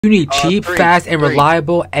You need cheap, fast, and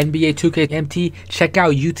reliable NBA 2K MT. Check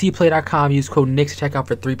out utplay.com. Use code Knicks to check out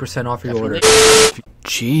for 3% off your order.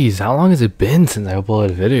 Jeez, how long has it been since I uploaded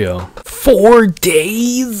a video? 4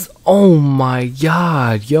 days? Oh my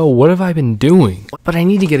god. Yo, what have I been doing? But I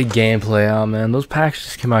need to get a gameplay out, man. Those packs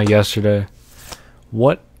just came out yesterday.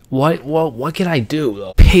 What can I do,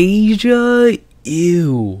 though? Peja?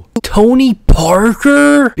 Ew. Tony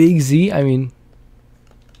Parker? Big Z? I mean,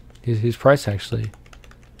 his price actually.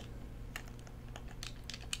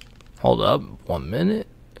 Hold up, 1 minute.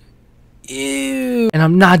 Ew. And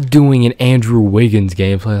I'm not doing an Andrew Wiggins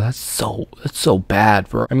gameplay. That's so bad,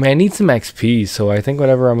 bro. I mean, I need some XP, so I think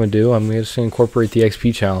whatever I'm gonna do, I'm just gonna incorporate the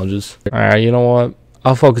XP challenges. All right, you know what?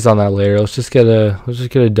 I'll focus on that later. Let's just get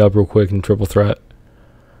a dub real quick in triple threat.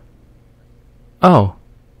 Oh,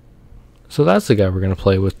 so that's the guy we're gonna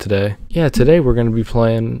play with today. Yeah, today we're gonna be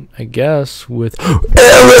playing, I guess, with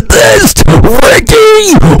AMETHYST, RUBIO.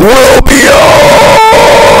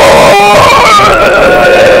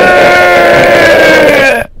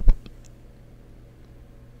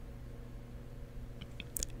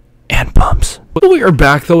 And bumps. We are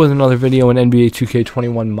back though with another video in NBA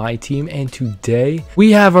 2K21 MyTEAM, and today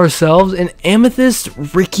we have ourselves an Amethyst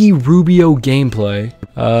Ricky Rubio gameplay.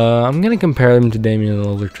 I'm gonna compare them to Damian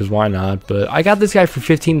Lillard because why not? But I got this guy for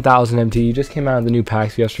 15,000 MT. He just came out of the new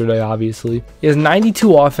packs yesterday, obviously. He has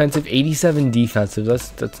 92 offensive, 87 defensive.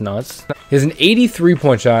 That's nuts. He has an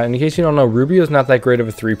 83-point shot. And in case you don't know, Rubio's not that great of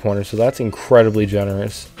a three-pointer, so that's incredibly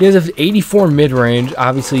generous. He has an 84 mid-range.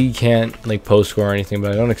 Obviously, he can't like post score or anything,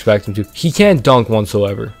 but I don't expect him to. He can't dunk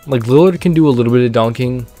whatsoever. Like Lillard can do a little bit of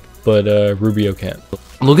dunking, but Rubio can't.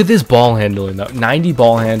 Look at this ball handling though. 90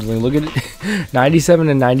 ball handling. Look at it. 97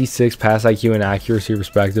 and 96 pass IQ and accuracy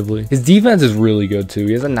respectively. His defense is really good too.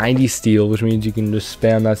 He has a 90 steal, which means you can just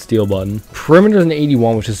spam that steal button. Perimeter is an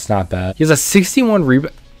 81, which is not bad. He has a 61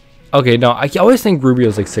 rebound. Okay, no, I always think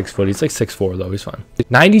Rubio's like 6 foot. He's like 6'4" though. He's fine.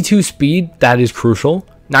 92 speed, that is crucial.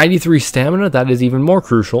 93 stamina, that is even more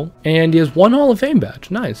crucial. And he has 1 Hall of Fame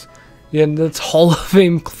badge. Nice. Yeah, that's Hall of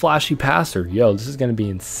Fame flashy passer. Yo, this is gonna be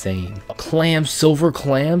insane. Clamps, silver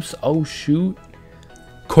clamps. Oh shoot.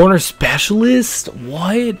 Corner specialist.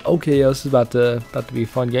 What? Okay, yo, this is about to be a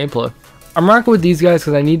fun gameplay. I'm rocking with these guys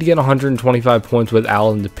because I need to get 125 points with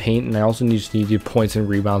Al in the paint, and I also need to get points and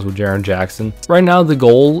rebounds with Jaren Jackson. Right now, the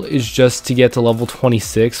goal is just to get to level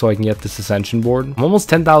 26 so I can get this ascension board. I'm almost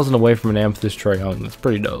 10,000 away from an Amethyst Trae Young. That's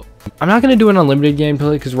pretty dope. I'm not going to do an unlimited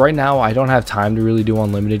gameplay because right now I don't have time to really do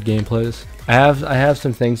unlimited gameplays. I have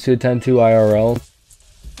some things to attend to IRL.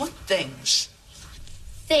 What things?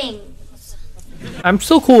 I'm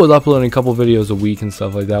still cool with uploading a couple videos a week and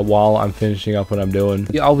stuff like that while I'm finishing up what I'm doing.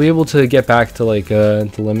 Yeah, I'll be able to get back to like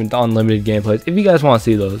unlimited gameplays if you guys want to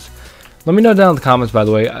see those. Let me know down in the comments, by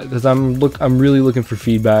the way, because I'm really looking for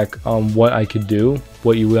feedback on what I could do,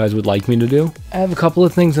 what you guys would like me to do. I have a couple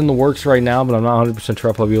of things in the works right now, but I'm not 100% sure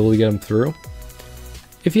if I'll be able to get them through.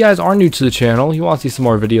 If you guys are new to the channel, you want to see some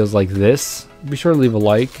more videos like this, be sure to leave a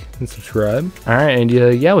like and subscribe. Alright, and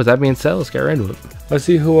yeah, with that being said, let's get right into it. Let's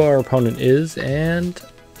see who our opponent is, and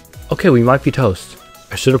okay, we might be toast.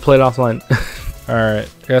 I should have played offline. Alright,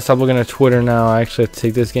 I gotta stop looking at Twitter now. I actually have to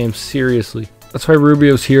take this game seriously. That's why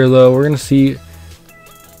Rubio's here, though. We're gonna see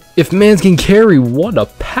if Mans can carry. What a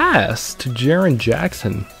pass to Jaren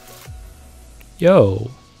Jackson.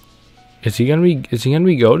 Yo, is he gonna be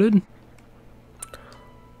goated?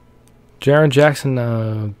 Jaren Jackson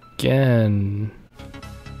again.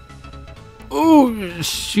 Oh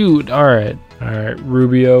shoot! All right,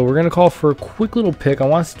 Rubio. We're gonna call for a quick little pick. I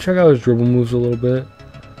want to check out his dribble moves a little bit.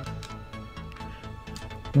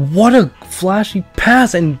 What a flashy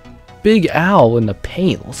pass, and Big Al in the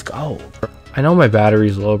paint. Let's go. I know my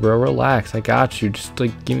battery's low, bro. Relax. I got you. Just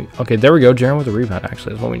like give me. Okay, there we go. Jaren with a rebound.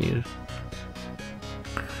 Actually, that's what we needed.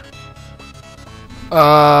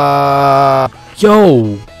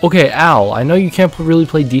 Yo. Okay, Al. I know you can't really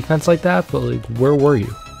play defense like that, but like, where were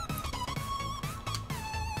you?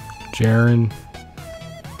 Jaren.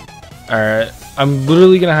 Alright. I'm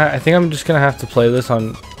literally gonna I think I'm just gonna have to play this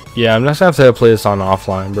on. Yeah, I'm just gonna have to play this on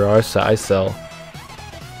offline, bro. I sell.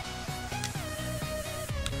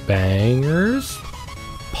 Bangers.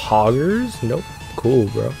 Poggers. Nope. Cool,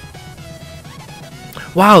 bro.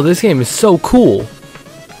 Wow, this game is so cool.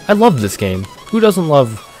 I love this game. Who doesn't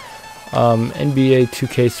love NBA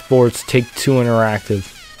 2K Sports Take-Two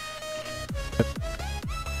Interactive?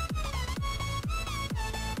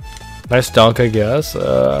 Nice dunk, I guess.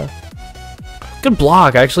 Good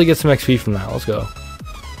block. I actually get some XP from that. Let's go.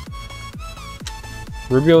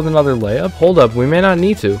 Rubio with another layup. Hold up. We may not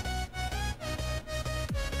need to.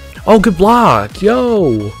 Oh, good block.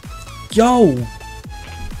 Yo.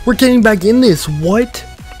 We're getting back in this. What?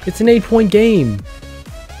 It's an 8-point game.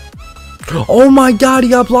 Oh my god, he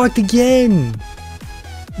got blocked again.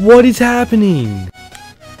 What is happening?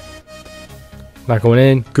 Not going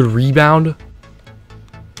in. Good rebound.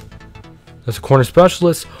 That's a corner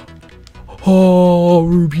specialist. Oh,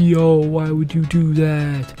 Rubio, why would you do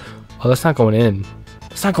that? Oh, that's not going in.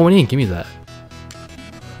 It's not going in. Give me that.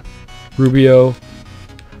 Rubio.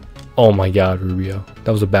 Oh my god, Rubio.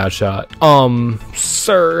 That was a bad shot.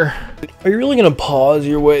 Sir. Are you really gonna pause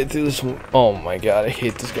your way through this one? Oh my god, I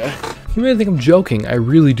hate this guy. You may think I'm joking. I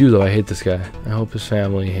really do though. I hate this guy. I hope his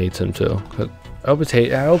family hates him too. I hope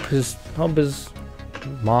his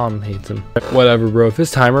mom hates him. Whatever, bro. If his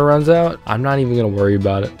timer runs out, I'm not even gonna worry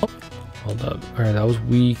about it. Oh, hold up. Alright, that was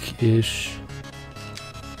weak-ish.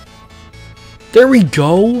 There we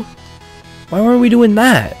go. Why weren't we doing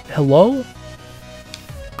that? Hello?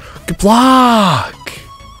 Good block.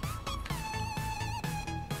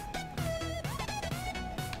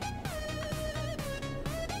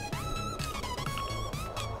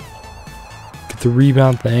 Get the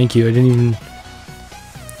rebound. Thank you. I didn't even.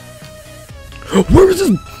 Where was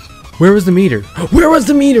this? Where was the meter? Where was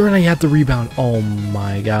the meter? And I had the rebound. Oh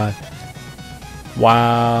my god.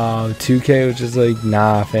 Wow, 2K was just like,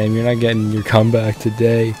 nah, fam, you're not getting your comeback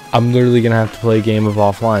today. I'm literally gonna have to play a game of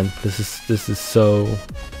offline. This is so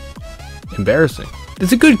embarrassing.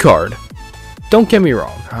 It's a good card. Don't get me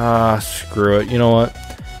wrong. Ah, screw it. You know what?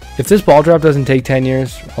 If this ball drop doesn't take 10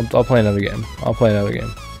 years, I'll play another game. I'll play another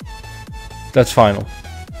game. That's final.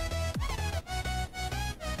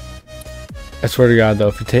 I swear to God, though,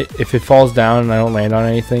 if it falls down and I don't land on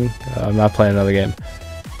anything, I'm not playing another game.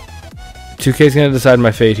 2K's gonna decide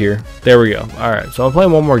my fate here. There we go. Alright, so I'm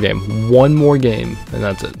playing one more game. One more game, and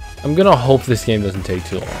that's it. I'm gonna hope this game doesn't take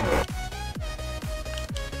too long.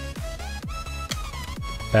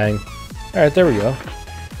 Bang. Alright, there we go.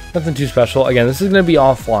 Nothing too special. Again, this is gonna be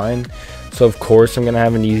offline, so of course I'm gonna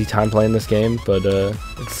have an easy time playing this game, but at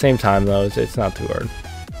the same time, though, it's not too hard.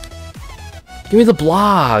 Give me the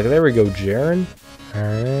block! There we go, Jaren.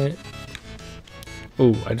 Alright.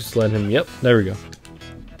 Ooh, I just let him. Yep, there we go.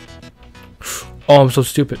 Oh, I'm so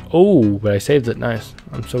stupid. Oh, but I saved it. Nice.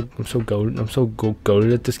 I'm so goated. I'm so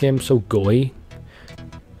goated at this game. I'm so goy.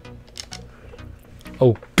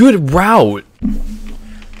 Oh, good route.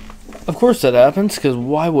 Of course that happens, because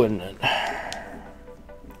why wouldn't it?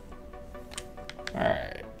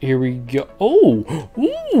 Alright, here we go. Oh,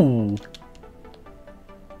 ooh.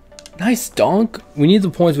 Nice dunk. We need the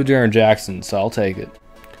points with Jaren Jackson, so I'll take it.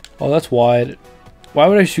 Oh, that's wide. Why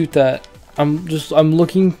would I shoot that? I'm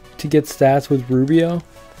looking to get stats with Rubio.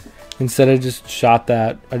 Instead I just shot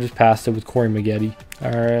that. I just passed it with Corey Maggette.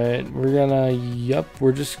 Alright,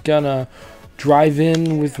 we're just gonna drive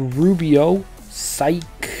in with Rubio.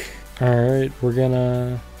 Psych. Alright, we're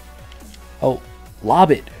gonna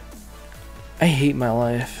lob it. I hate my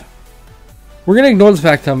life. We're gonna ignore the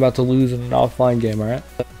fact that I'm about to lose in an offline game, alright?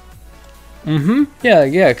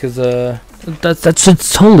 Yeah, cause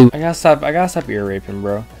that's totally. I gotta stop ear raping,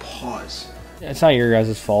 bro. Pause. It's not your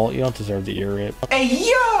guys' fault. You don't deserve the ear rape. Hey,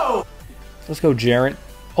 yo! Let's go, Jaren.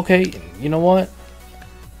 Okay, you know what?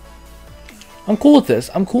 I'm cool with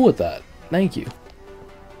this. I'm cool with that. Thank you.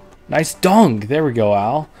 Nice dunk. There we go,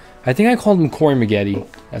 Al. I think I called him Corey Maggette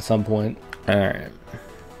at some point. Alright.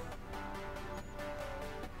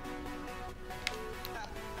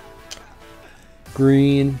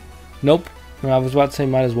 Green. Nope. I was about to say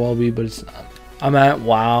might as well be, but it's not.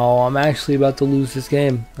 I'm actually about to lose this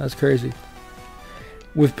game. That's crazy.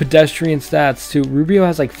 With pedestrian stats too. Rubio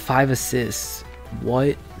has like 5 assists.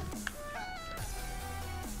 What?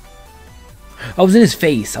 I was in his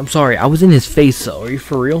face. I'm sorry. I was in his face though. Are you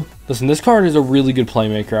for real? Listen, this card is a really good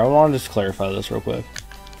playmaker. I want to just clarify this real quick.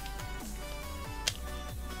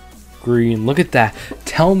 Green. Look at that.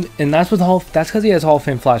 Tell me, and that's because he has Hall of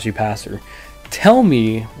Fame flashy passer. Tell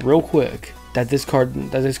me real quick that this card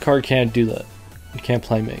can't do that. It can't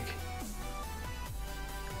play make.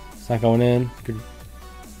 It's not going in. Good.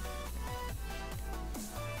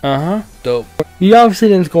 Dope. He obviously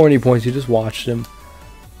didn't score any points. You just watched him.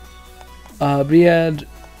 But he had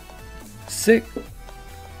 6.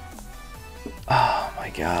 Oh my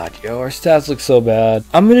god, yo, our stats look so bad.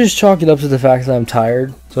 I'm gonna just chalk it up to the fact that I'm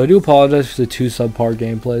tired. So I do apologize for the 2 subpar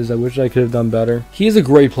gameplays. I wish I could have done better. He is a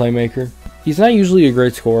great playmaker. He's not usually a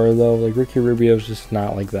great scorer though. Like Ricky Rubio's just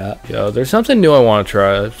not like that. Yo, there's something new I want to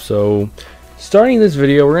try. So Starting this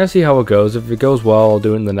video, we're going to see how it goes. If it goes well, I'll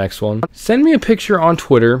do it in the next one. Send me a picture on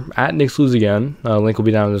Twitter, at KnicksLoseAgain. Link will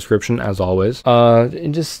be down in the description, as always.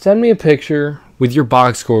 And just send me a picture with your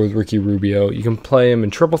box score with Ricky Rubio. You can play him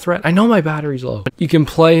in triple threat. I know my battery's low. You can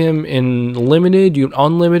play him in limited,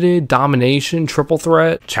 unlimited, domination, triple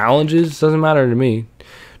threat, challenges. Doesn't matter to me.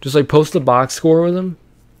 Just like post a box score with him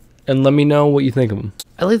and let me know what you think of him.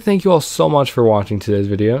 I'd like to thank you all so much for watching today's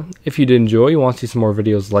video. If you did enjoy, you want to see some more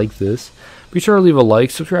videos like this, be sure to leave a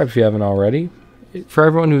like, subscribe if you haven't already. For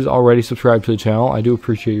everyone who's already subscribed to the channel, I do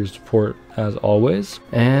appreciate your support as always.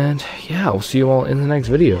 And yeah, we'll see you all in the next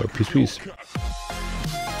video. Peace, peace.